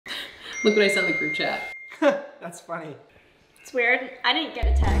Look what I sent in the group chat. That's funny. It's weird. I didn't get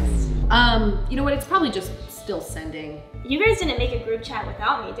a text. You know what? It's probably just still sending. You guys didn't make a group chat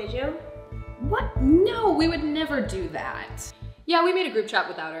without me, did you? What? No, we would never do that. Yeah, we made a group chat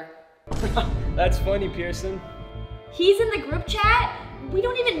without her. That's funny, Pearson. He's in the group chat? We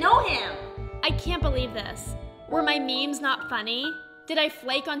don't even know him. I can't believe this. Were my memes not funny? Did I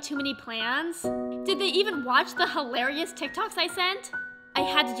flake on too many plans? Did they even watch the hilarious TikToks I sent? I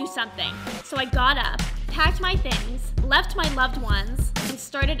had to do something, so I got up, packed my things, left my loved ones, and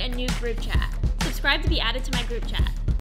started a new group chat. Subscribe to be added to my group chat.